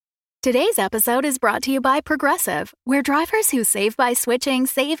Today's episode is brought to you by Progressive, where drivers who save by switching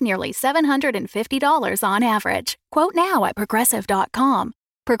save nearly $750 on average. Quote now at Progressive.com.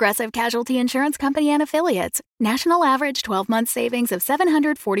 Progressive Casualty Insurance Company and Affiliates. National average 12-month savings of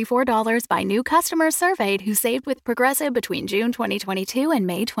 $744 by new customers surveyed who saved with Progressive between June 2022 and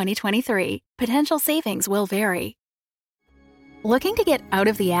May 2023. Potential savings will vary. Looking to get out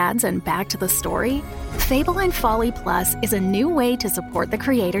of the ads and back to the story? Fable and Folly Plus is a new way to support the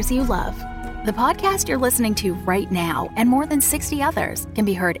creators you love. The podcast you're listening to right now and more than 60 others can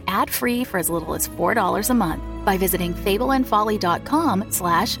be heard ad-free for as little as $4 a month by visiting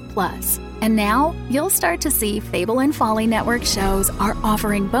fableandfolly.com/plus. And now you'll start to see Fable and Folly Network shows are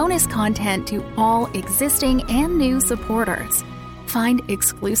offering bonus content to all existing and new supporters. Find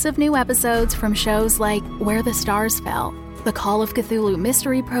exclusive new episodes from shows like Where the Stars Fell, the Call of Cthulhu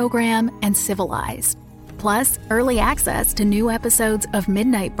Mystery Program, and Civilized. Plus, early access to new episodes of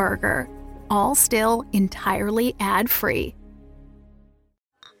Midnight Burger, all still entirely ad-free.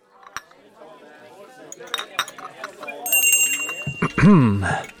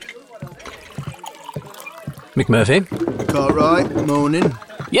 McMurphy? Cartwright, morning.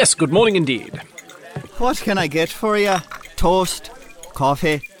 Yes, good morning indeed. What can I get for you? Toast?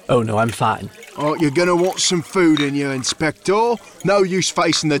 Coffee? Oh, no, I'm fine. Oh, you're going to want some food in you, Inspector. No use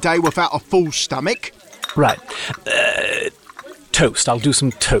facing the day without a full stomach. Right. Toast. I'll do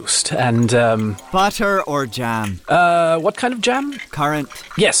some toast. And, Butter or jam? what kind of jam? Currant.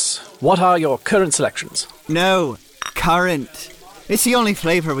 Yes. What are your current selections? No, currant. It's the only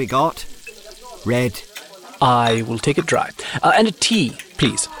flavour we got. Red. I will take it dry. And a tea,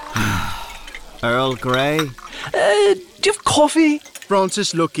 please. Earl Grey. Do you have coffee?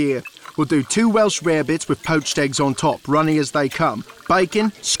 Francis, look here. We'll do 2 Welsh rarebits with poached eggs on top, runny as they come.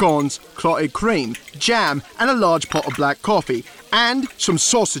 Bacon, scones, clotted cream, jam, and a large pot of black coffee. And some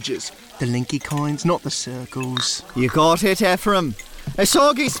sausages. The linky kinds, not the circles. You got it, Ephraim. A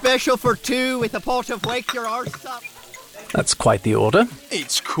soggy special for 2 with a pot of wake your arse up. That's quite the order.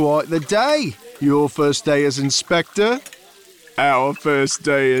 It's quite the day. Your first day as Inspector. Our first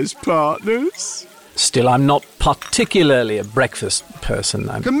day as partners. Still, I'm not particularly a breakfast person.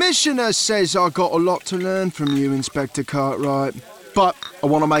 Commissioner says I got a lot to learn from you, Inspector Cartwright. But I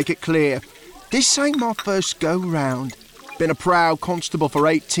want to make it clear, this ain't my first go-round. Been a proud constable for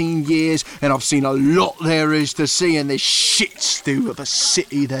 18 years, and I've seen a lot there is to see in this shit stew of a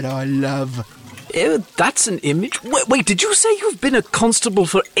city that I love. Ew, that's an image. Wait, did you say you've been a constable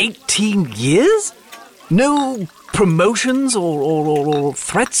for 18 years? No promotions or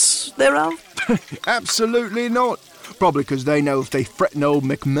threats thereof? Absolutely not. Probably because they know if they threaten old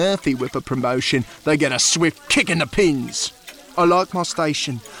McMurphy with a promotion, they get a swift kick in the pins. I like my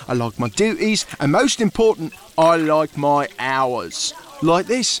station, I like my duties, and most important, I like my hours. Like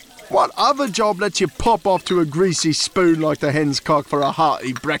this. What other job lets you pop off to a greasy spoon like the hen's cock for a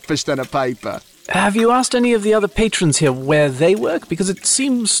hearty breakfast and a paper? Have you asked any of the other patrons here where they work? Because it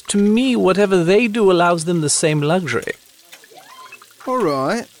seems to me whatever they do allows them the same luxury. All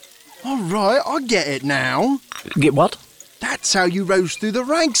right, I get it now. Get what? That's how you rose through the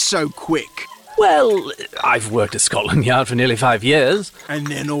ranks so quick. Well, I've worked at Scotland Yard for nearly 5 years. And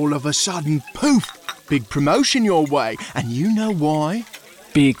then all of a sudden, poof, big promotion your way. And you know why?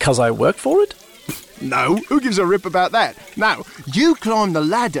 Because I work for it? No, who gives a rip about that? No, you climbed the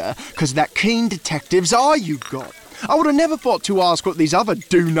ladder because of that keen detective's eye you got. I would have never thought to ask what these other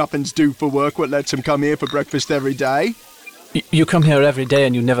do-nothings do for work what lets them come here for breakfast every day. You come here every day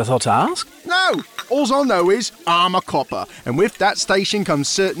and you never thought to ask? No, all I know is I'm a copper, and with that station comes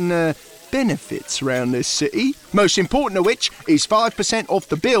certain benefits around this city, most important of which is 5% off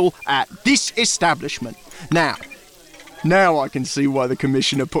the bill at this establishment. Now I can see why the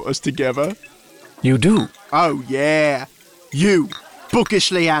Commissioner put us together. You do? Oh, yeah. You,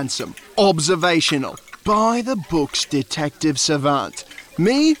 bookishly handsome, observational, by-the-books detective savant.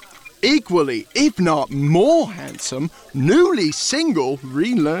 Me, equally, if not more handsome, newly single,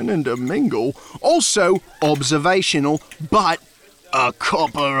 relearning to mingle, also observational, but a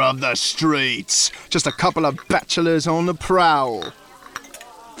copper of the streets. Just a couple of bachelors on the prowl.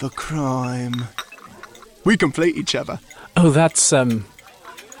 The crime. We complete each other. Oh, that's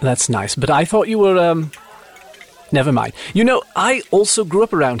nice. But I thought you were, never mind. You know, I also grew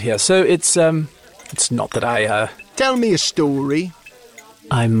up around here, so it's not that I, Tell me a story.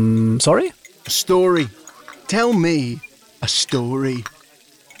 I'm sorry? A story. Tell me a story.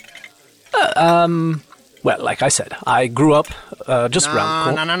 Well, like I said, I grew up, just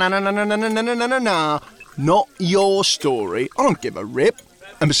around the corner. No. Not your story. I don't give a rip.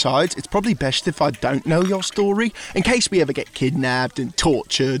 And besides, it's probably best if I don't know your story, in case we ever get kidnapped and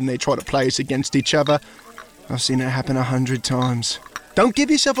tortured and they try to play us against each other. I've seen it happen 100 times. Don't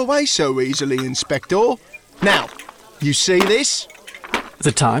give yourself away so easily, Inspector. Now, you see this?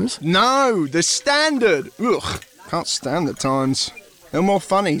 The Times? No, the Standard. Ugh, can't stand the Times. No more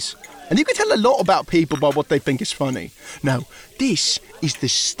funnies. And you can tell a lot about people by what they think is funny. No, this is the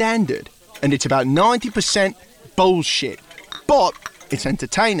Standard, and it's about 90% bullshit. But it's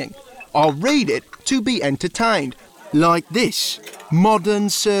entertaining. I'll read it to be entertained. Like this. Modern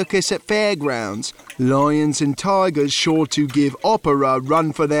circus at fairgrounds. Lions and tigers sure to give opera a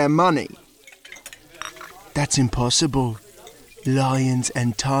run for their money. That's impossible. Lions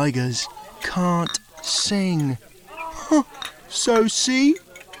and tigers can't sing. Huh. So see?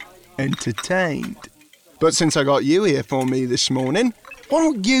 Entertained. But since I got you here for me this morning, why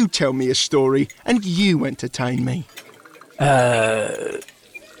don't you tell me a story and you entertain me?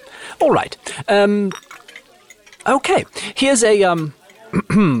 All right. Okay. Here's a,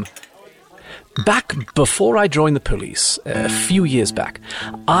 Back before I joined the police, a few years back,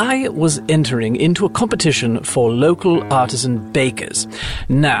 I was entering into a competition for local artisan bakers.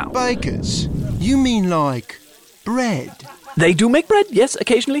 Now... Bakers? You mean like bread? They do make bread, yes,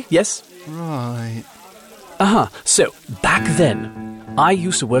 occasionally, yes. Right. So, back then, I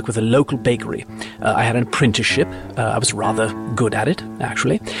used to work with a local bakery. I had an apprenticeship. I was rather good at it,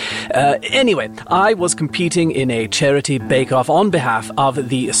 actually. Anyway, I was competing in a charity bake-off on behalf of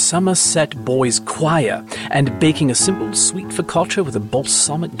the Somerset Boys Choir and baking a simple sweet focaccia with a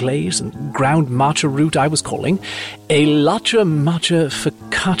balsamic glaze and ground matcha root I was calling a matcha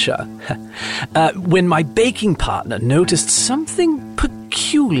focaccia. When my baking partner noticed something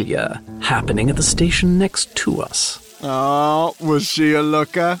peculiar happening at the station next to us. Oh, was she a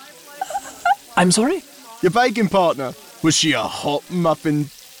looker? I'm sorry? Your baking partner, was she a hot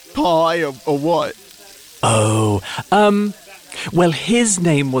muffin pie or what? Oh, well, his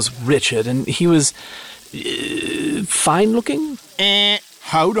name was Richard, and he was fine-looking.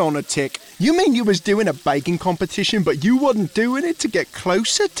 Hold on a tick. You mean you was doing a baking competition, but you wasn't doing it to get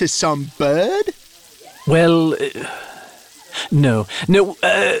closer to some bird? Well, no,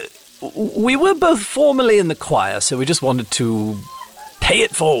 we were both formerly in the choir, so we just wanted to pay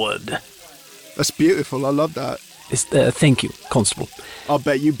it forward. That's beautiful, I love that. Thank you, Constable. I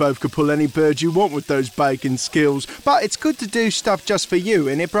bet you both could pull any bird you want with those baking skills, but it's good to do stuff just for you,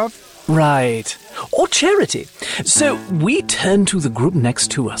 innit, bruv? Right. Or charity. So we turned to the group next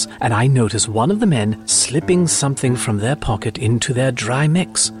to us, and I noticed one of the men slipping something from their pocket into their dry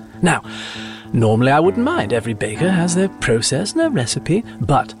mix. Now, normally I wouldn't mind. Every baker has their process and their recipe,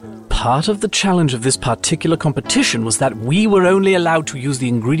 but part of the challenge of this particular competition was that we were only allowed to use the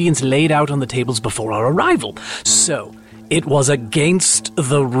ingredients laid out on the tables before our arrival. So, it was against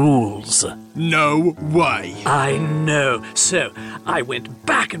the rules. No way. I know. So, I went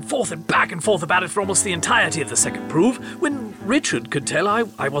back and forth about it for almost the entirety of the second proof, when Richard could tell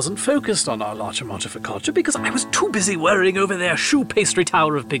I wasn't focused on our matcha focaccia because I was too busy worrying over their shoe pastry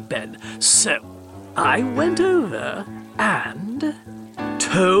tower of Big Ben. So, I went over and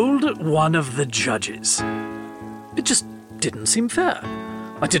told one of the judges. It just didn't seem fair.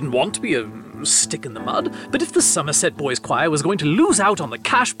 I didn't want to be a stick in the mud, but if the Somerset Boys Choir was going to lose out on the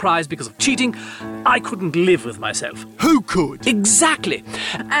cash prize because of cheating, I couldn't live with myself. Who could? Exactly.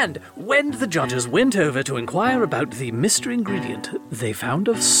 And when the judges went over to inquire about the mystery ingredient, they found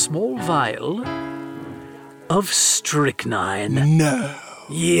a small vial of strychnine. No.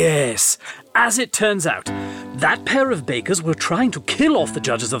 Yes. As it turns out, that pair of bakers were trying to kill off the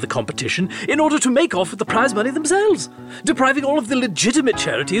judges of the competition in order to make off with the prize money themselves, depriving all of the legitimate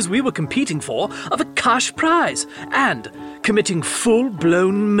charities we were competing for of a cash prize, and committing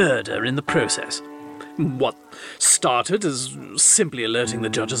full-blown murder in the process. What started as simply alerting the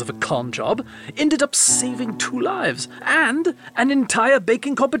judges of a con job ended up saving 2 lives and an entire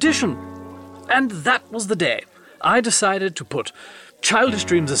baking competition. And that was the day I decided to put childish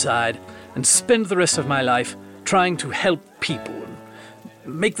dreams aside and spend the rest of my life trying to help people and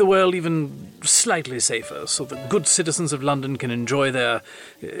make the world even slightly safer so that good citizens of London can enjoy their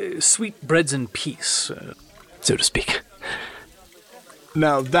sweet breads in peace, so to speak.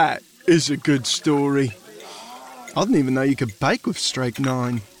 Now that is a good story. I didn't even know you could bake with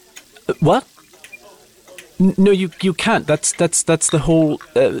strychnine. What? No, you can't. That's the whole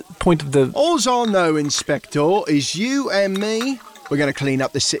point of the... All's I know, Inspector, is you and me, we're going to clean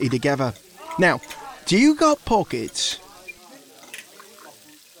up the city together. Now, do you got pockets?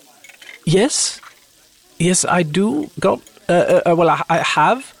 Yes, I do got... I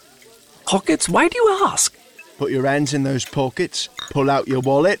have pockets. Why do you ask? Put your hands in those pockets, pull out your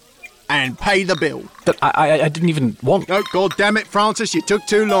wallet, and pay the bill. But I didn't even want... Oh, God damn it, Francis, you took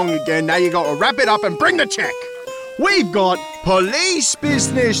too long again. Now you got to wrap it up and bring the check. We've got police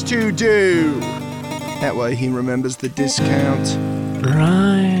business to do. That way he remembers the discount.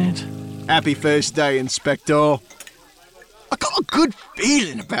 Right. Happy first day, Inspector. I got a good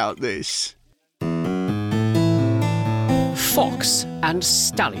feeling about this. Fox and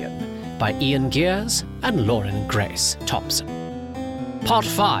Stallion by Ian Gears and Lauren Grace Thompson. Part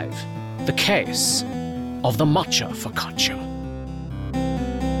 5. The Case of the Matcha Focaccia.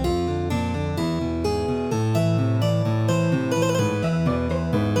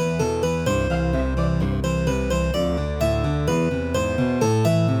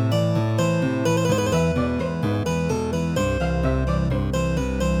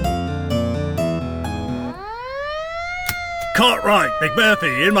 Cartwright,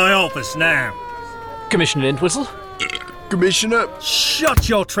 McMurphy, in my office now. Commissioner Entwistle? Commissioner? Shut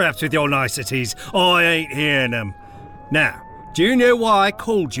your traps with your niceties. I ain't hearing them. Now, do you know why I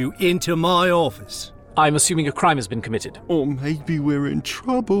called you into my office? I'm assuming a crime has been committed. Or maybe we're in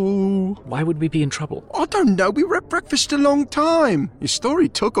trouble. Why would we be in trouble? I don't know, we were at breakfast a long time. Your story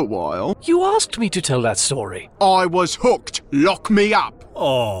took a while. You asked me to tell that story. I was hooked. Lock me up.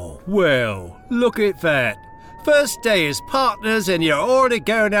 Oh, well, look at that. First day as partners and you're already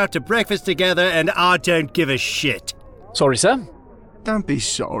going out to breakfast together and I don't give a shit. Sorry, sir. Don't be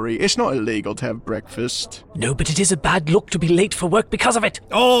sorry. It's not illegal to have breakfast. No, but it is a bad look to be late for work because of it.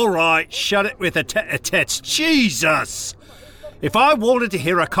 All right, shut it with the tete-a-tetes. Jesus! If I wanted to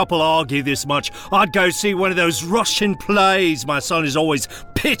hear a couple argue this much, I'd go see one of those Russian plays my son is always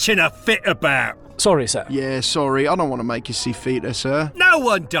pitching a fit about. Sorry, sir. Yeah, sorry. I don't want to make you see theatre, sir. No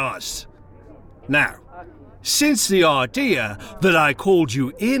one does. Now, since the idea that I called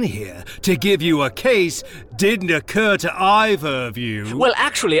you in here to give you a case didn't occur to either of you... Well,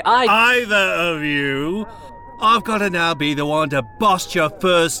 actually, Either of you... I've got to now be the one to bust your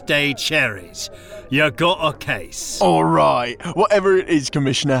first day cherries. You got a case. All right. Whatever it is,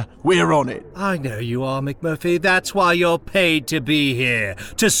 Commissioner, we're on it. I know you are, McMurphy. That's why you're paid to be here.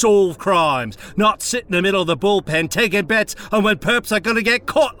 To solve crimes. Not sit in the middle of the bullpen taking bets on when perps are going to get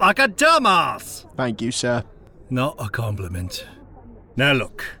caught like a dumbass. Thank you, sir. Not a compliment. Now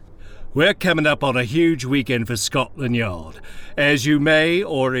look, we're coming up on a huge weekend for Scotland Yard. As you may,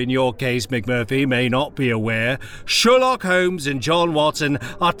 or in your case, McMurphy, may not be aware, Sherlock Holmes and John Watson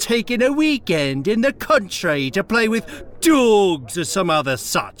are taking a weekend in the country to play with dogs or some other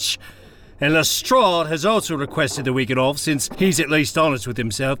such. And Lestrade has also requested the weekend off since he's at least honest with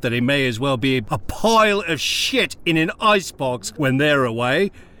himself that he may as well be a pile of shit in an icebox when they're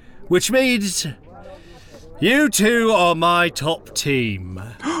away. Which means... you two are my top team.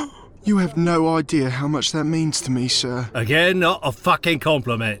 You have no idea how much that means to me, sir. Again, not a fucking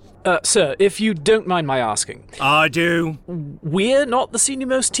compliment. Sir, if you don't mind my asking. I do. We're not the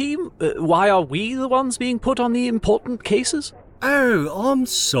senior-most team? Why are we the ones being put on the important cases? Oh, I'm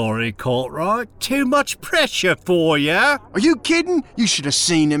sorry, Cartwright. Too much pressure for you. Are you kidding? You should have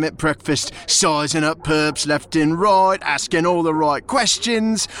seen him at breakfast, sizing up perps left and right, asking all the right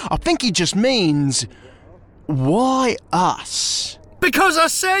questions. I think he just means... why us? Because I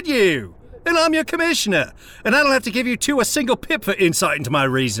said you. And I'm your commissioner. And I don't have to give you two a single pip for insight into my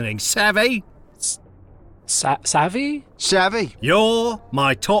reasoning. Savvy? Savvy? Savvy. You're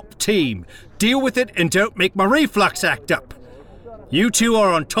my top team. Deal with it and don't make my reflux act up. You two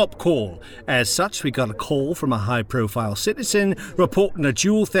are on top call. As such, we got a call from a high-profile citizen reporting a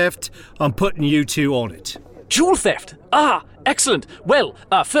jewel theft. I'm putting you two on it. Jewel theft? Ah, excellent. Well,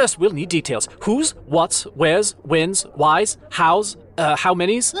 first we'll need details. Whose, what's, where's, when's, why's, how's, how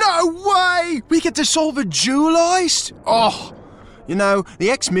many's? No way! We get to solve a jewel heist? Oh, you know,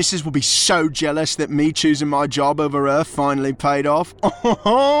 the ex-missus will be so jealous that me choosing my job over her finally paid off.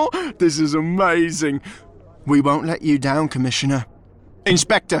 Oh, this is amazing. We won't let you down, Commissioner.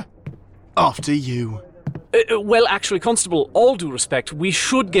 Inspector, after you. Well, actually, Constable, all due respect, we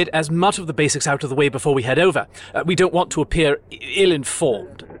should get as much of the basics out of the way before we head over. We don't want to appear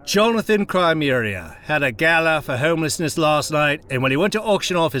ill-informed. Jonathan Crimeria had a gala for homelessness last night, and when he went to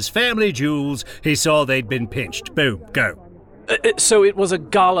auction off his family jewels, he saw they'd been pinched. Boom, go. So it was a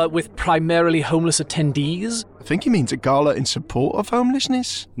gala with primarily homeless attendees? I think he means a gala in support of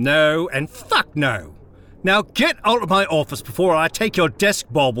homelessness. No, and fuck no. Now get out of my office before I take your desk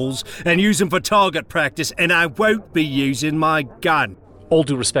baubles and use them for target practice, and I won't be using my gun. All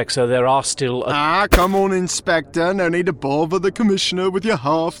due respect, sir, there are still... Come on, Inspector. No need to bother the Commissioner with your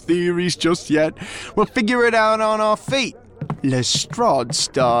half-theories just yet. We'll figure it out on our feet. Lestrade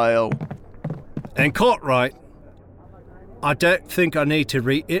style. And Cartwright, I don't think I need to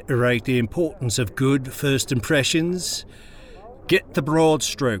reiterate the importance of good first impressions. Get the broad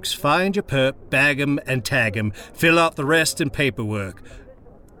strokes, find your perp, bag 'em and tag 'em, fill out the rest in paperwork.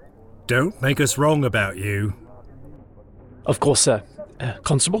 Don't make us wrong about you. Of course, sir.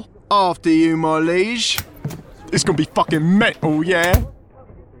 Constable? After you, my liege. It's gonna be fucking metal, yeah?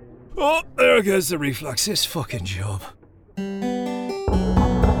 Oh, there goes the reflux. This fucking job.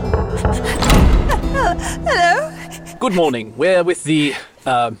 Hello? Good morning. We're with the,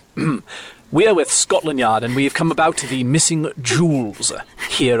 we're with Scotland Yard, and we've come about the missing jewels.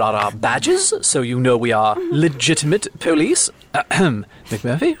 Here are our badges, so you know we are legitimate police.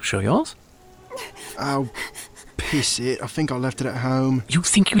 McMurphy, show yours. Oh, piss it. I think I left it at home. You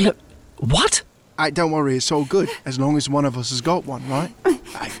think you left... What? Hey, don't worry, it's all good, as long as one of us has got one, right?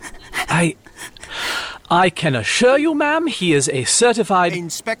 I can assure you, ma'am, he is a certified...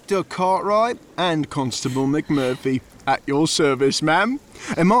 Inspector Cartwright and Constable McMurphy, at your service, ma'am.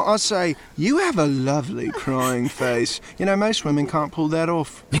 And might I say, you have a lovely crying face. You know, most women can't pull that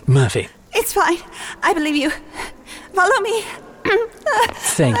off. McMurphy. It's fine. I believe you. Follow me.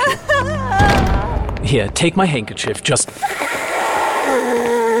 Thank you. Here, take my handkerchief. Just...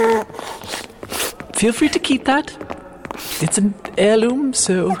 Feel free to keep that. It's an heirloom,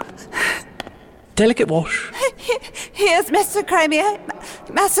 so... Delicate wash. Here's Master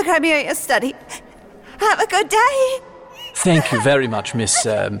Crimeria's study. Have a good day. Thank you very much, Miss...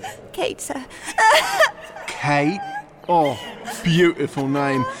 Kate, sir. Kate? Oh, beautiful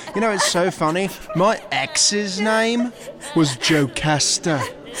name. You know, it's so funny. My ex's name was Jocasta.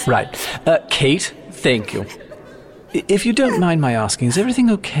 Right. Kate, thank you. If you don't mind my asking, is everything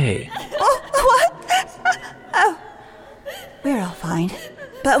okay? What? Oh. We're all fine.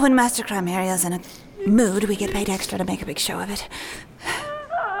 But when Master Crimeria's in a mood, we get paid extra to make a big show of it.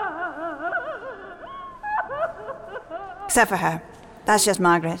 Except for her. That's just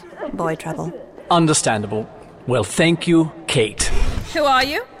Margaret. Boy trouble. Understandable. Well, thank you, Kate. Who are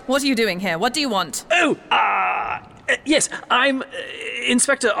you? What are you doing here? What do you want? Oh, yes, I'm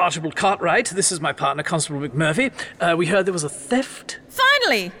Inspector Archibald Cartwright. This is my partner, Constable McMurphy. We heard there was a theft.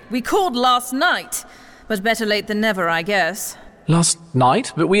 Finally! We called last night. But better late than never, I guess. Last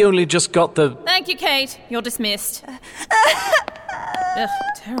night? But we only just got the... Thank you, Kate. You're dismissed. Ugh,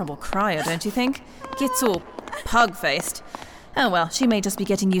 terrible crier, don't you think? Gets all pug-faced. Oh well, she may just be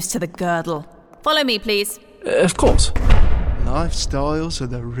getting used to the girdle. Follow me, please. Of course. Lifestyles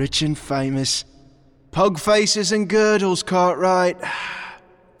of the rich and famous. Pug faces and girdles, Cartwright.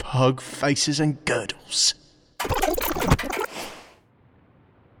 Pug faces and girdles.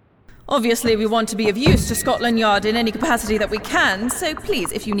 Obviously, we want to be of use to Scotland Yard in any capacity that we can, so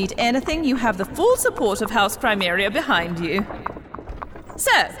please, if you need anything, you have the full support of House Crimeria behind you.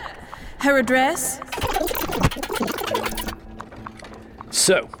 So, her address?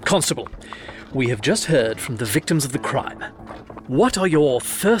 So, Constable, we have just heard from the victims of the crime. What are your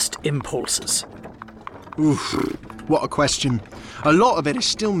first impulses? Oof, what a question. A lot of it is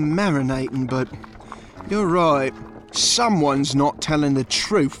still marinating, but you're right. Someone's not telling the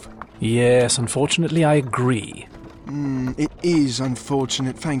truth. Yes, unfortunately, I agree. It is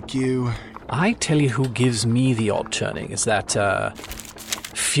unfortunate, thank you. I tell you who gives me the odd turning is that,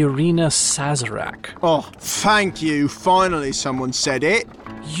 Fiorina Sazerac. Oh, thank you. Finally someone said it.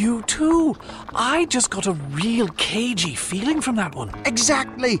 You too. I just got a real cagey feeling from that one.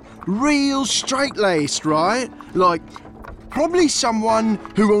 Exactly. Real straight-laced, right? Like, probably someone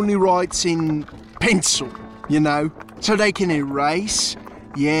who only writes in pencil, you know, so they can erase.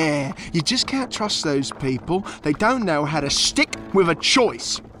 Yeah, you just can't trust those people. They don't know how to stick with a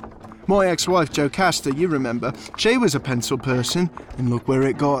choice. My ex-wife, Jocasta, you remember, she was a pencil person, and look where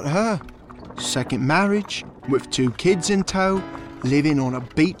it got her. Second marriage, with 2 kids in tow, living on a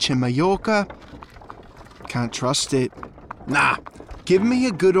beach in Mallorca. Can't trust it. Nah, give me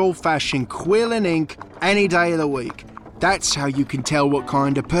a good old-fashioned quill and ink any day of the week. That's how you can tell what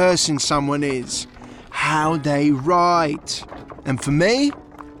kind of person someone is. How they write. And for me,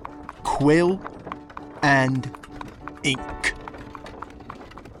 quill and ink.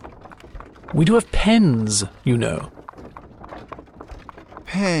 We do have pens, you know.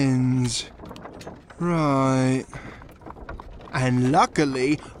 Pens. Right. And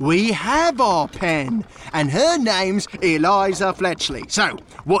luckily, we have our pen. And her name's Eliza Fletchley. So,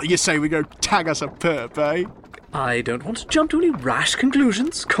 what do you say we go tag us a perp, eh? I don't want to jump to any rash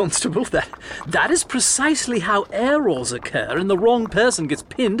conclusions, Constable. That is precisely how errors occur and the wrong person gets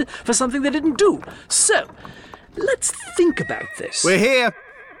pinned for something they didn't do. So, let's think about this. We're here.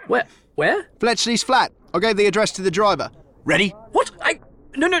 Where? Fletchley's flat. I gave the address to the driver. Ready? What?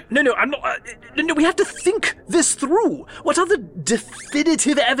 No, I'm not... no, we have to think this through. What other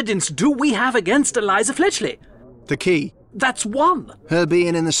definitive evidence do we have against Eliza Fletchley? The key. That's one. Her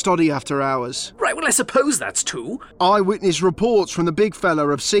being in the study after hours. Right, well, I suppose that's two. Eyewitness reports from the big fella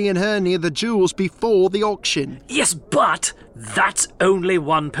of seeing her near the jewels before the auction. Yes, but that's only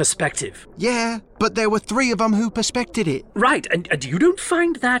one perspective. Yeah, but there were 3 of them who perspected it. Right, and you don't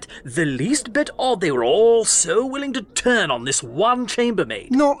find that the least bit odd they were all so willing to turn on this one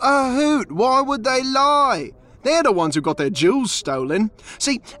chambermaid? Not a hoot. Why would they lie? They're the ones who got their jewels stolen.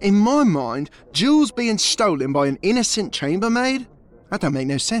 See, in my mind, jewels being stolen by an innocent chambermaid? That don't make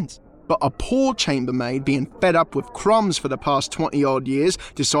no sense. But a poor chambermaid being fed up with crumbs for the past 20-odd years,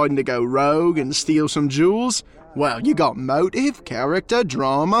 deciding to go rogue and steal some jewels? Well, you got motive, character,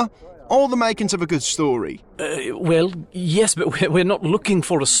 drama, all the makings of a good story. Well, yes, but we're not looking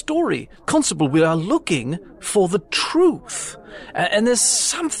for a story. Constable, we are looking for the truth. And there's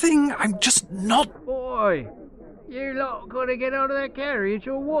something I'm just not... Boy, you lot gonna get out of that carriage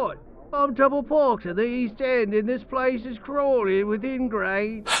or what? I'm double parked at the East End and this place is crawling with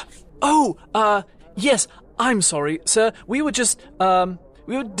ingrates. Yes, I'm sorry, sir. We were just,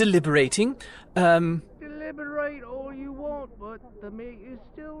 we were deliberating. Deliberate all you want, but the meat is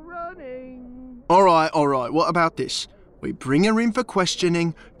still running. All right. What about this? We bring her in for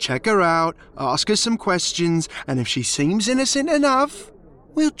questioning, check her out, ask her some questions, and if she seems innocent enough,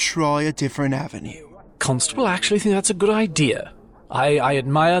 we'll try a different avenue. Constable, I actually think that's a good idea. I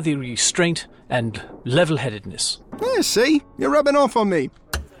admire the restraint and level-headedness. Yeah, see? You're rubbing off on me.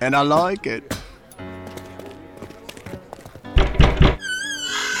 And I like it.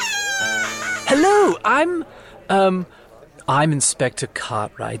 Hello, I'm Inspector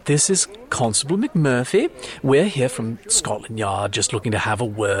Cartwright. This is Constable McMurphy. We're here from Scotland Yard, just looking to have a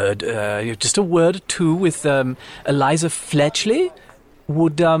word, just a word or two with Eliza Fletchley.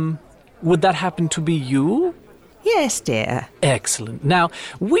 Would that happen to be you? Yes, dear. Excellent. Now,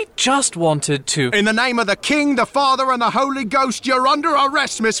 we just wanted to... In the name of the King, the Father and the Holy Ghost, you're under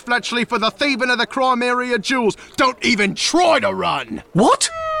arrest, Miss Fletchley, for the thieving of the crime area jewels. Don't even try to run! What?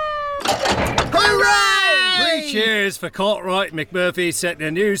 Hooray! 3 cheers for Cartwright McMurphy setting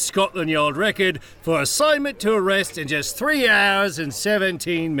a new Scotland Yard record for assignment to arrest in just 3 hours and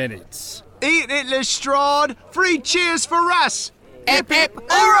 17 minutes. Eat it, Lestrade! 3 cheers for us! Hip hip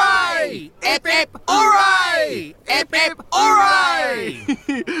hooray! Hip hip hooray! Hip hip hooray!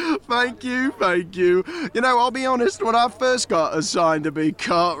 Thank you. You know, I'll be honest, when I first got assigned to be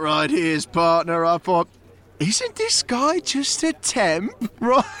Cartwright here's partner, I thought, isn't this guy just a temp,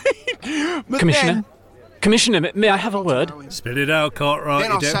 right? But Commissioner? Commissioner, may I have a word? Spit it out, Cartwright.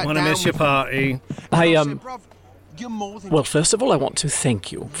 You don't want to miss your party. Well, first of all, I want to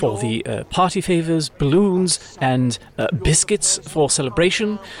thank you for the party favours, balloons, and biscuits for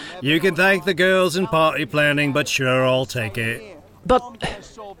celebration. You can thank the girls in party planning, but sure, I'll take it. But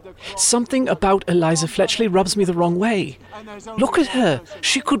something about Eliza Fletchley rubs me the wrong way. Look at her.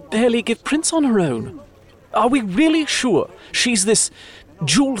 She could barely give prints on her own. Are we really sure she's this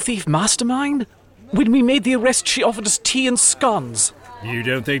jewel thief mastermind? When we made the arrest, she offered us tea and scones. You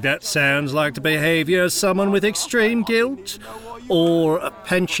don't think that sounds like the behaviour of someone with extreme guilt? Or a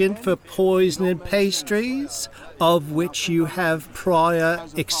penchant for poisoning pastries, of which you have prior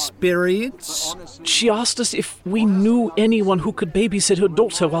experience? She asked us if we knew anyone who could babysit her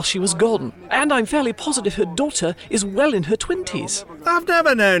daughter while she was gone. And I'm fairly positive her daughter is well in her 20s. I've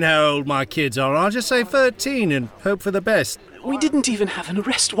never known how old my kids are. I'll just say 13 and hope for the best. We didn't even have an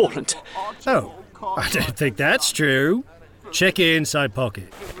arrest warrant. Oh, I don't think that's true. Check your inside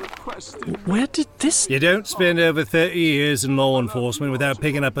pocket. Where did this... You don't spend over 30 years in law enforcement without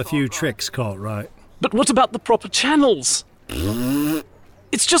picking up a few tricks, Cartwright. But what about the proper channels?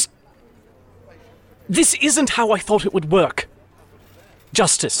 It's just... This isn't how I thought it would work.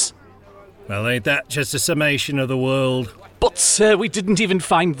 Justice. Well, ain't that just a summation of the world? But, sir, we didn't even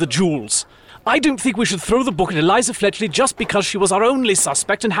find the jewels. I don't think we should throw the book at Eliza Fletchley just because she was our only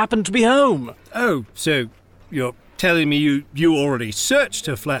suspect and happened to be home. Oh, so you're telling me you already searched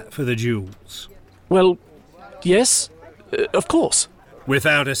her flat for the jewels? Well, yes, of course.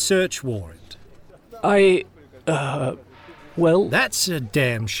 Without a search warrant? Well... That's a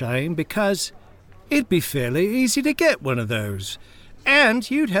damn shame, because it'd be fairly easy to get one of those. And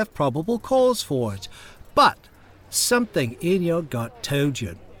you'd have probable cause for it. But something in your gut told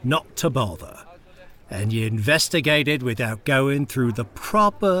you not to bother. And you investigated without going through the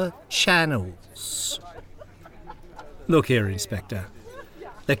proper channels. Look here, Inspector.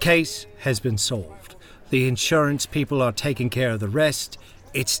 The case has been solved. The insurance people are taking care of the rest.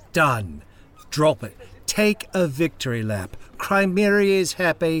 It's done. Drop it. Take a victory lap. Crimea is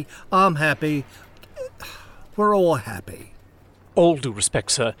happy, I'm happy. We're all happy. All due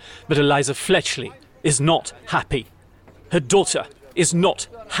respect, sir, but Eliza Fletchley is not happy. Her daughter is not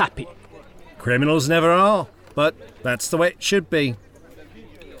happy. Criminals never are, but that's the way it should be.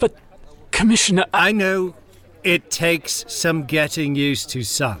 But, Commissioner... I know it takes some getting used to,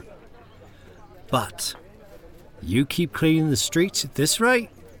 son. But you keep cleaning the streets at this rate,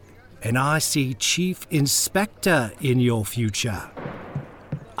 and I see Chief Inspector in your future.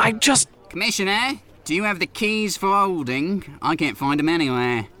 Commissioner, do you have the keys for holding? I can't find them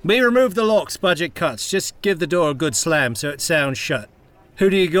anywhere. We remove the locks, budget cuts. Just give the door a good slam so it sounds shut.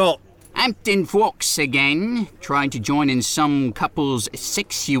 Who do you got? Hampton Fox again, trying to join in some couple's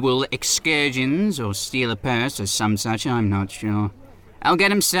sexual excursions or steal a purse or some such, I'm not sure. I'll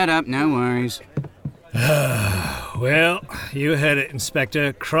get him set up, no worries. Well, you heard it,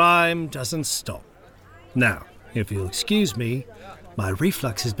 Inspector. Crime doesn't stop. Now, if you'll excuse me, my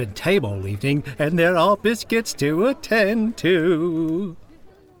reflux has been tame all evening, and there are biscuits to attend to.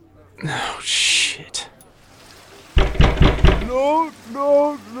 Oh, shit.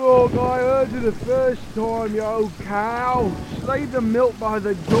 Look, I heard you the first time, you old cow. Leave the milk by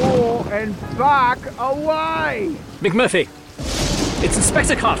the door and back away. McMurphy, it's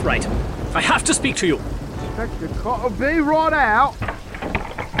Inspector Cartwright. I have to speak to you. Inspector Cartwright, be right out.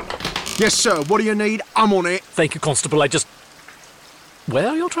 Yes, sir. What do you need? I'm on it. Thank you, Constable. Where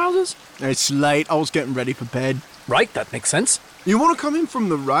are your trousers? It's late. I was getting ready for bed. Right, that makes sense. You want to come in from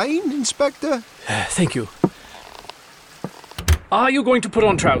the rain, Inspector? Thank you. Are you going to put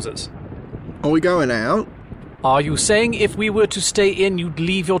on trousers? Are we going out? Are you saying if we were to stay in, you'd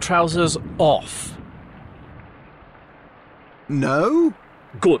leave your trousers off? No.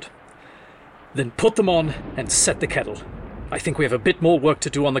 Good. Then put them on and set the kettle. I think we have a bit more work to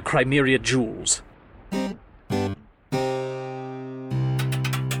do on the Crimea jewels.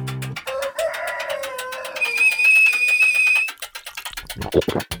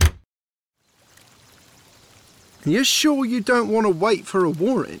 You're sure you don't want to wait for a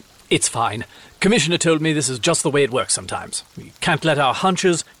warrant? It's fine. Commissioner told me this is just the way it works sometimes. We can't let our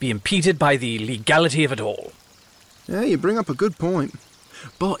hunches be impeded by the legality of it all. Yeah, you bring up a good point.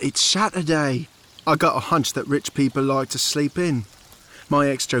 But it's Saturday. I got a hunch that rich people like to sleep in. My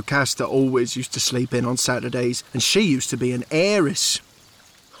ex-Jocasta always used to sleep in on Saturdays, and she used to be an heiress.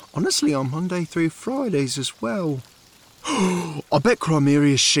 Honestly, on Monday through Fridays as well. I bet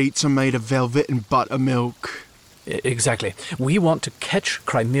Crimea's sheets are made of velvet and buttermilk. Exactly. We want to catch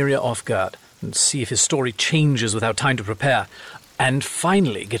Crimea off guard and see if his story changes without time to prepare. And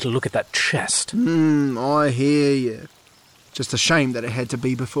finally get a look at that chest. I hear you. Just a shame that it had to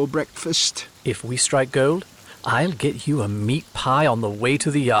be before breakfast. If we strike gold, I'll get you a meat pie on the way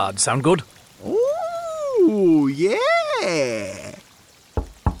to the yard. Sound good? Ooh, yeah.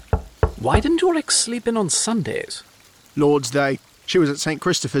 Why didn't your ex sleep in on Sundays? Lord's Day. She was at St.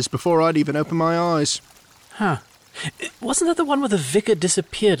 Christopher's before I'd even opened my eyes. Huh. Wasn't that the one where the vicar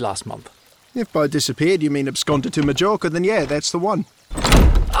disappeared last month? If by disappeared you mean absconded to Majorca, then yeah, that's the one.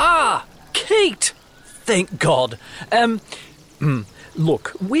 Ah! Kate! Thank God.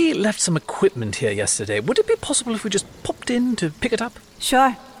 Look, we left some equipment here yesterday. Would it be possible if we just popped in to pick it up?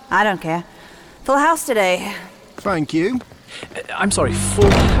 Sure. I don't care. Full house today. Thank you. I'm sorry,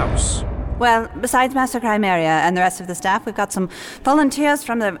 full house. Well, besides Master Crimea and the rest of the staff, we've got some volunteers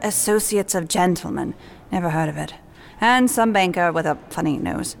from the Associates of Gentlemen. Never heard of it. And some banker with a funny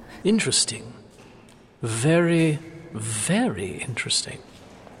nose. Interesting. Very, very interesting.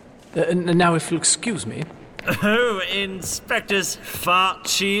 Now, if you'll excuse me. Oh, Inspectors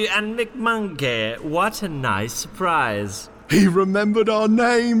Farchi and McMonkey. What a nice surprise. He remembered our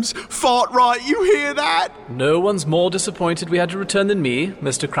names. Fart right, you hear that? No one's more disappointed we had to return than me,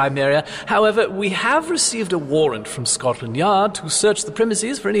 Mr. Crimea. However, we have received a warrant from Scotland Yard to search the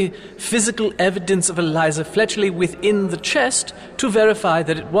premises for any physical evidence of Eliza Fletchley within the chest to verify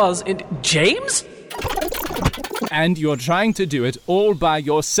that it was in... James? And you're trying to do it all by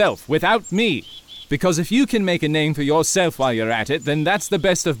yourself, without me. Because if you can make a name for yourself while you're at it, then that's the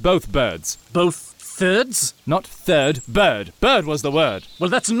best of both birds. Both thirds? Not third, bird. Bird was the word. Well,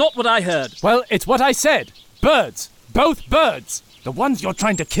 that's not what I heard. Well, it's what I said. Birds. Both birds. The ones you're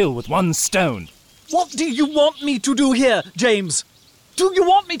trying to kill with one stone. What do you want me to do here, James? Do you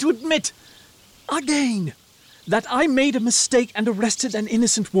want me to admit, again, that I made a mistake and arrested an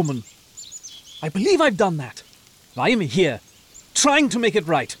innocent woman? I believe I've done that. I am here, trying to make it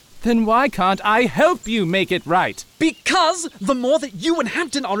right. Then why can't I help you make it right? Because the more that you and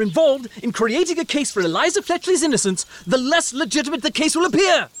Hampton are involved in creating a case for Eliza Fletchley's innocence, the less legitimate the case will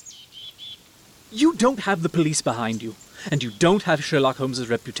appear. You don't have the police behind you. and you don't have Sherlock Holmes's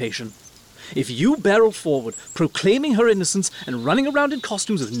reputation. If you barrel forward, proclaiming her innocence and running around in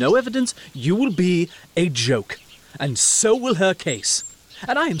costumes with no evidence, you will be a joke. And so will her case.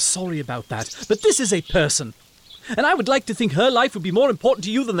 And I am sorry about that, but this is a person. And I would like to think her life would be more important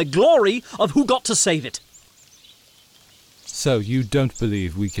to you than the glory of who got to save it. So you don't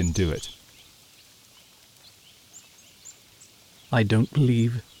believe we can do it? I don't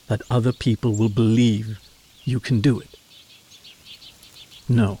believe that other people will believe you can do it.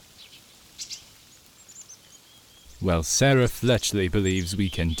 No. Well, Sarah Fletchley believes we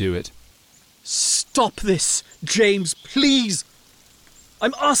can do it. Stop this, James, please!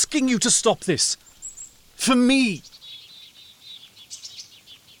 I'm asking you to stop this. For me.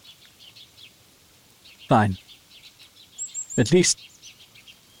 Fine. At least,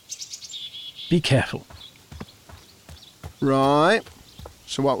 be careful. Right.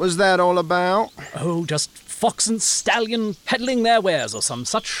 So what was that all about? Oh, just Fox and Stallion peddling their wares or some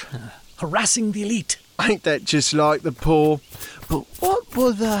such. Harassing the elite. Ain't that just like the poor? But what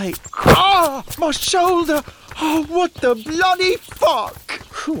were they? Ah, my shoulder! Oh, what the bloody fuck!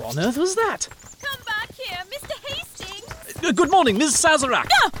 Who on earth was that? Come back here, Mr. Hastings! Good morning, Ms. Sazerac.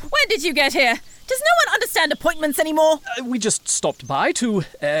 Oh, when did you get here? Does no one understand appointments anymore? We just stopped by to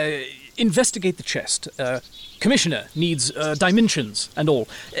investigate the chest. Commissioner needs dimensions and all.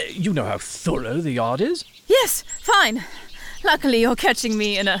 You know how thorough the yard is. Yes, fine. Luckily you're catching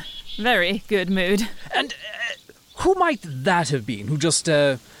me in a very good mood. And who might that have been who just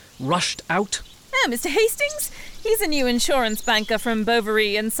rushed out? Oh, Mr. Hastings? He's a new insurance banker from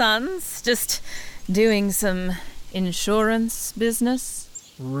Bovary and Sons. Just doing some insurance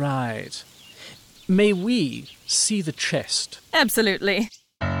business. Right. May we see the chest? Absolutely.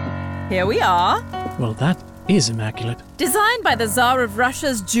 Here we are. Well, that is immaculate. Designed by the Tsar of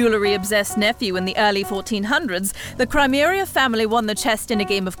Russia's jewellery-obsessed nephew in the early 1400s, the Crimea family won the chest in a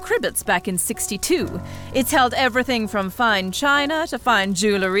game of cribbits back in '62. It's held everything from fine china to fine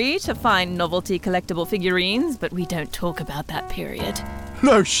jewellery to fine novelty collectible figurines, but we don't talk about that period.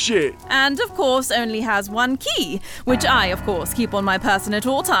 No shit. And, of course, only has one key, which I, of course, keep on my person at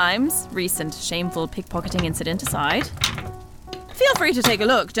all times. Recent shameful pickpocketing incident aside. Feel free to take a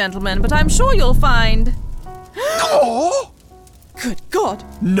look, gentlemen, but I'm sure you'll find... Oh! Good God!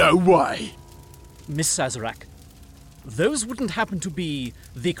 No way! Miss Sazerac, those wouldn't happen to be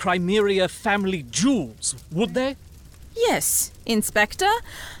the Crimea family jewels, would they? Yes, Inspector.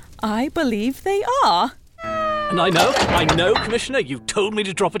 I believe they are. And I know, Commissioner, you told me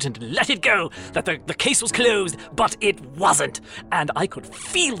to drop it and to let it go, that the case was closed, but it wasn't. And I could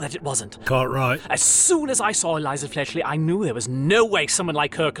feel that it wasn't. Cartwright. As soon as I saw Eliza Fletchley, I knew there was no way someone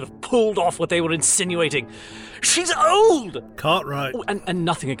like her could have pulled off what they were insinuating. She's old! Cartwright. Oh, and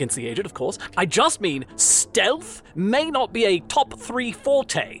nothing against the aged, of course. I just mean stealth may not be a top 3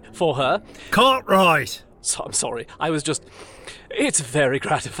 forte for her. Cartwright! So, I'm sorry, I was just... It's very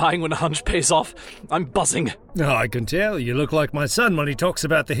gratifying when a hunch pays off. I'm buzzing. Oh, I can tell. You look like my son when he talks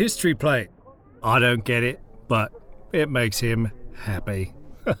about the history plate. I don't get it, but it makes him happy.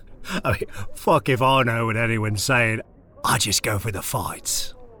 I mean, fuck if I know what anyone's saying. I just go for the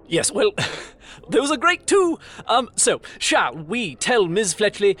fights. Yes, well, those are great too. So, shall we tell Ms.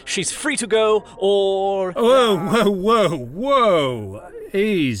 Fletchley she's free to go, or... Whoa.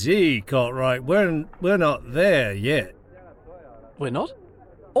 Easy, Cartwright. We're not there yet. We're not?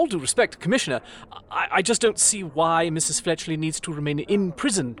 All due respect, Commissioner, I just don't see why Mrs. Fletchley needs to remain in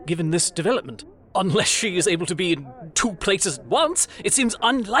prison given this development. Unless she is able to be in 2 places at once, it seems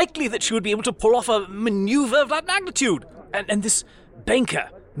unlikely that she would be able to pull off a maneuver of that magnitude. And this banker,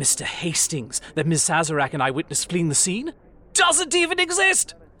 Mr. Hastings, that Miss Sazerac and I witnessed fleeing the scene, doesn't even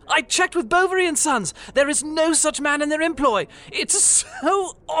exist! I checked with Bovary and Sons. There is no such man in their employ. It's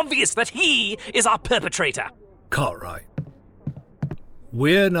so obvious that he is our perpetrator. Cartwright.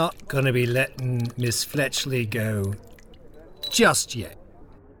 We're not going to be letting Miss Fletchley go just yet.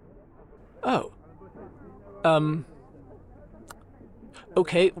 Oh.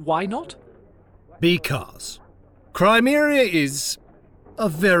 Okay, why not? Because Crimea is a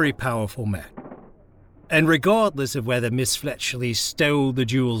very powerful man. And regardless of whether Miss Fletchley stole the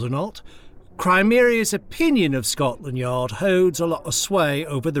jewels or not, Crimea's opinion of Scotland Yard holds a lot of sway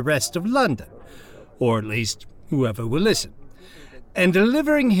over the rest of London. Or at least whoever will listen. And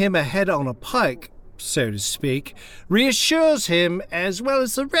delivering him a head on a pike, so to speak, reassures him, as well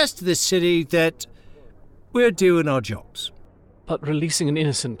as the rest of the city, that we're doing our jobs. But releasing an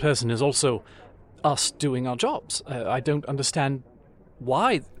innocent person is also us doing our jobs. I don't understand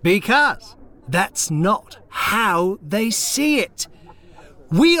why. Because that's not how they see it.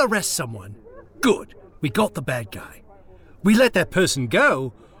 We arrest someone. Good. We got the bad guy. We let that person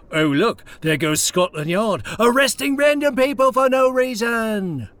go. Oh, look, there goes Scotland Yard, arresting random people for no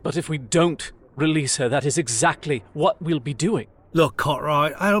reason. But if we don't release her, that is exactly what we'll be doing. Look,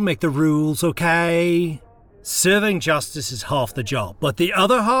 Cartwright, I don't make the rules, okay? Serving justice is half the job, but the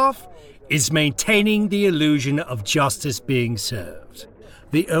other half is maintaining the illusion of justice being served.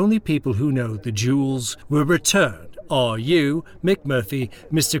 The only people who know the jewels were returned are you, McMurphy,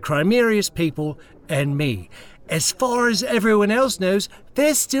 Mr. Crimeria's people, and me. As far as everyone else knows,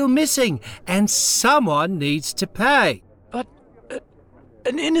 they're still missing, and someone needs to pay. But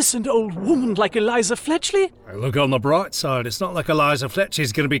an innocent old woman like Eliza Fletchley? Look on the bright side, it's not like Eliza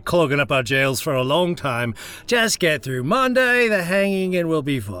Fletchley's going to be clogging up our jails for a long time. Just get through Monday, the hanging, and we'll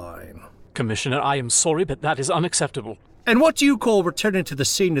be fine. Commissioner, I am sorry, but that is unacceptable. And what do you call returning to the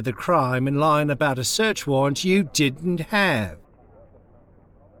scene of the crime and lying about a search warrant you didn't have?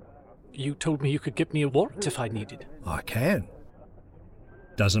 You told me you could give me a warrant if I needed. I can.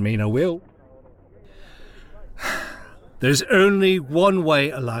 Doesn't mean I will. There's only one way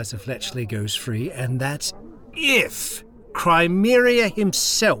Eliza Fletchley goes free, and that's if Crimeria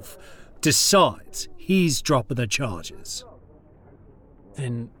himself decides he's dropping the charges.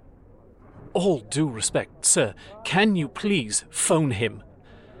 Then, all due respect, sir, can you please phone him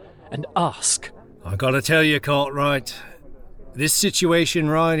and ask? I gotta tell you, Cartwright, this situation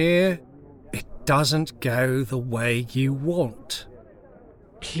right here, it doesn't go the way you want.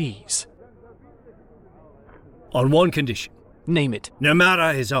 Please. On one condition. Name it. No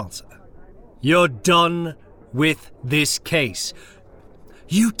matter his answer, you're done with this case.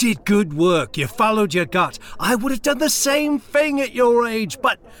 You did good work. You followed your gut. I would have done the same thing at your age,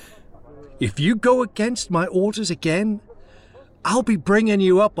 but if you go against my orders again, I'll be bringing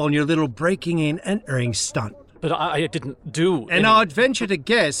you up on your little breaking and entering stunt. But I didn't do And I'd venture to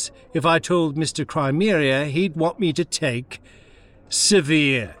guess if I told Mr. Crimeria he'd want me to take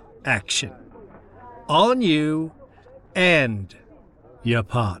severe action on you and your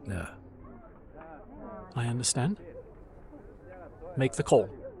partner. I understand. Make the call.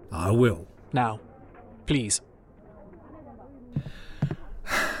 I will. Now, please.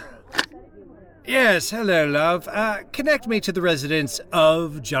 Yes, hello, love. Connect me to the residence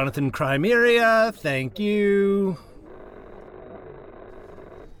of Jonathan Crimeria. Thank you.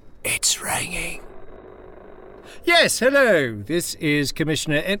 It's ringing. Yes, hello. This is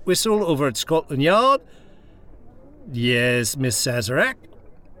Commissioner Entwistle over at Scotland Yard. Yes, Miss Sazerac.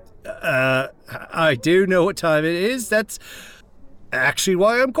 I do know what time it is. That's actually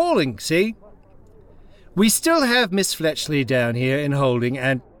why I'm calling, see? We still have Miss Fletchley down here in holding,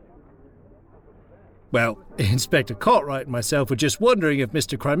 and well, Inspector Cartwright and myself were just wondering if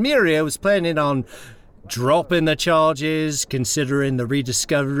Mr. Crimeria was planning on dropping the charges, considering the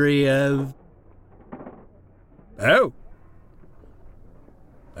rediscovery of... Oh.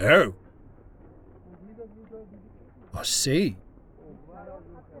 I see.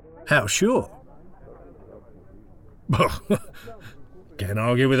 How sure? Can't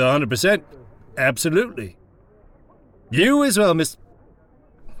argue with 100%. Absolutely. You as well, Miss...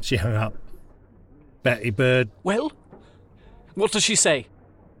 She hung up. Betty Bird. Well, what does she say?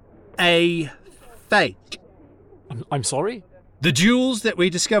 A fake. I'm sorry? The jewels that we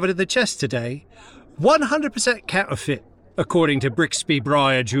discovered in the chest today, 100% counterfeit, according to Brixby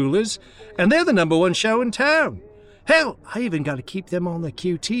Briar Jewellers, and they're the #1 show in town. Hell, I even got to keep them on the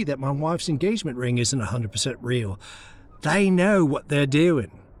QT that my wife's engagement ring isn't 100% real. They know what they're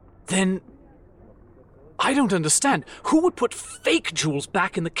doing. Then, I don't understand. Who would put fake jewels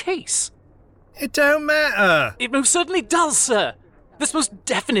back in the case? It don't matter. It most certainly does, sir. This most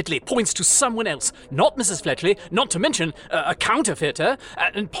definitely points to someone else, not Mrs. Fletchley, not to mention a counterfeiter,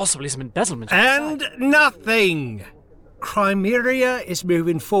 and possibly some embezzlement. And nothing. Crimeria is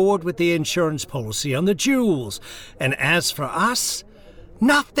moving forward with the insurance policy on the jewels. And as for us,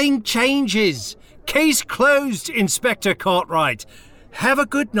 nothing changes. Case closed, Inspector Cartwright. Have a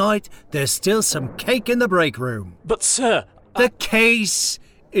good night. There's still some cake in the break room. But, sir... The case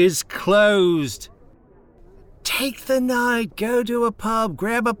is closed. Take the night, go to a pub,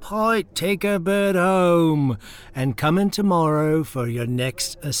 grab a pint, take a bird home, and come in tomorrow for your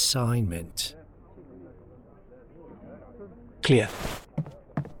next assignment. Clear.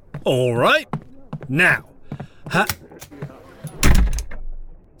 All right. Now,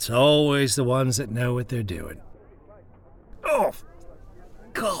 it's always the ones that know what they're doing. Oh,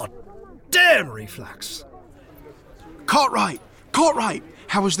 God damn reflux. Cartwright!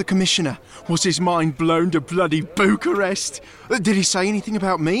 How was the Commissioner? Was his mind blown to bloody Bucharest? Did he say anything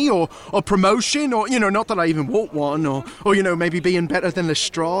about me, or promotion, or, not that I even want one, or maybe being better than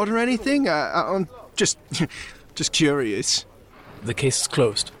Lestrade or anything? I'm just Just curious. The case is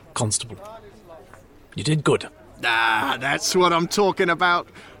closed, Constable. You did good. Ah, that's what I'm talking about.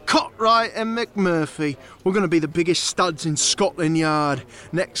 Cartwright and McMurphy. We're going to be the biggest studs in Scotland Yard.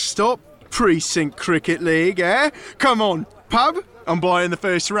 Next stop, Precinct Cricket League, eh? Come on, pub. I'm buying the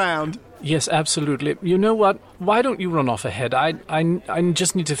first round. Yes, absolutely. You know what? Why don't you run off ahead? I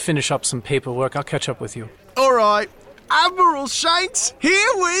just need to finish up some paperwork. I'll catch up with you. All right. Admiral Shanks,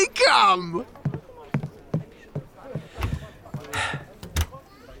 here we come!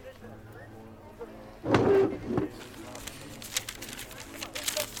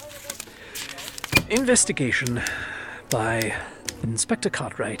 Investigation by Inspector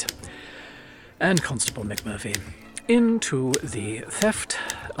Cartwright and Constable McMurphy into the theft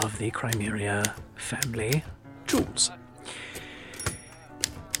of the Crimea family jewels.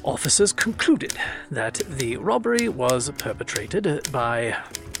 Officers concluded that the robbery was perpetrated by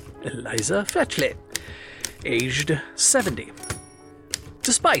Eliza Fletchley, aged 70.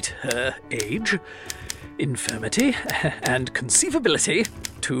 Despite her age, infirmity, and conceivability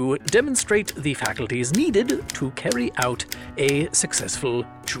to demonstrate the faculties needed to carry out a successful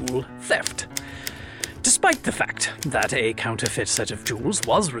jewel theft. Despite the fact that a counterfeit set of jewels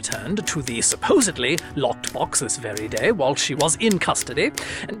was returned to the supposedly locked box this very day while she was in custody,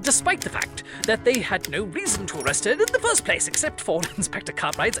 and despite the fact that they had no reason to arrest her in the first place except for Inspector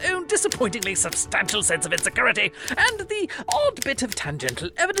Cartwright's own disappointingly substantial sense of insecurity and the odd bit of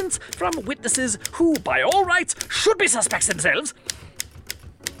tangential evidence from witnesses who, by all rights, should be suspects themselves.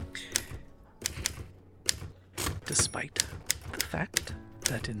 Despite the fact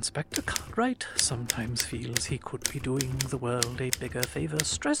that Inspector Cartwright sometimes feels he could be doing the world a bigger favour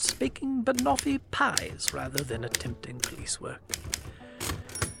stress-baking banoffee pies rather than attempting police work.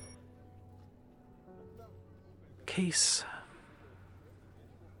 Case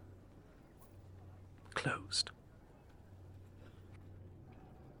closed.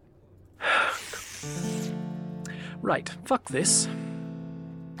 Right, fuck this.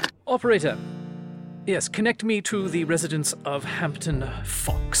 Operator. Yes, connect me to the residence of Hampton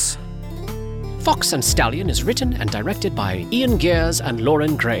Fox. Fox and Stallion is written and directed by Ian Gears and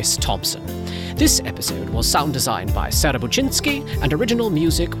Lauren Grace Thompson. This episode was sound designed by Sarah Buczynski and original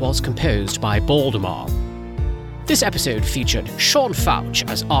music was composed by Baltimore. This episode featured Sean Fouch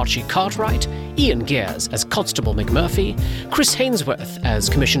as Archie Cartwright, Ian Gears as Constable McMurphy, Chris Hainsworth as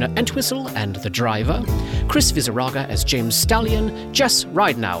Commissioner Entwistle and the driver, Chris Vizaraga as James Stallion, Jess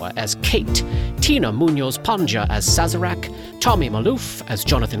Ridenauer as Kate, Tina Munoz Panja as Sazerac, Tommy Maloof as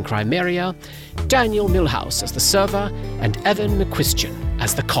Jonathan Crimea, Daniel Milhouse as the server, and Evan McQuistion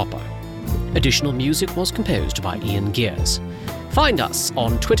as the copper. Additional music was composed by Ian Gears. Find us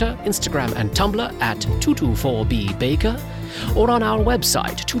on Twitter, Instagram, and Tumblr at 224bbaker or on our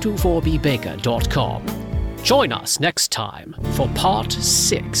website 224bbaker.com. Join us next time for Part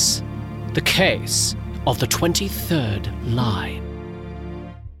 6, The Case of the 23rd Line.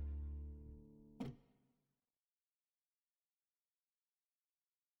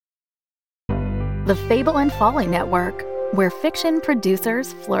 The Fable and Folly Network, where fiction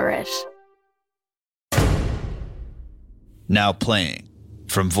producers flourish. Now playing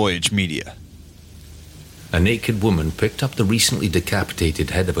from Voyage Media. A naked woman picked up the recently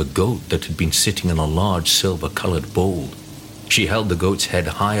decapitated head of a goat that had been sitting in a large silver-colored bowl. She held the goat's head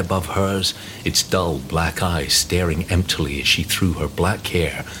high above hers, its dull black eyes staring emptily as she threw her black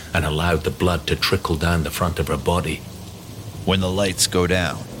hair and allowed the blood to trickle down the front of her body. When the lights go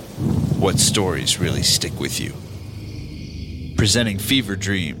down, what stories really stick with you? Presenting Fever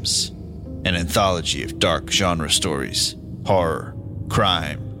Dreams, an anthology of dark genre stories. Horror,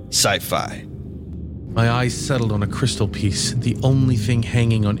 crime, sci-fi. My eyes settled on a crystal piece, the only thing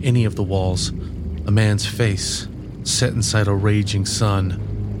hanging on any of the walls. A man's face, set inside a raging sun.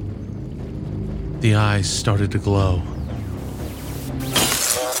 The eyes started to glow.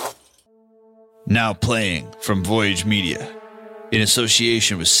 Now playing from Voyage Media, in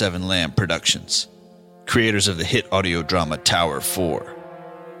association with Seven Lamb Productions, creators of the hit audio drama Tower 4.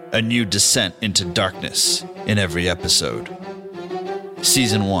 A new descent into darkness in every episode.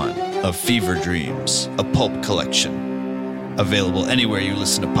 Season 1 of Fever Dreams, a pulp collection. Available anywhere you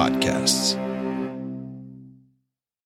listen to podcasts.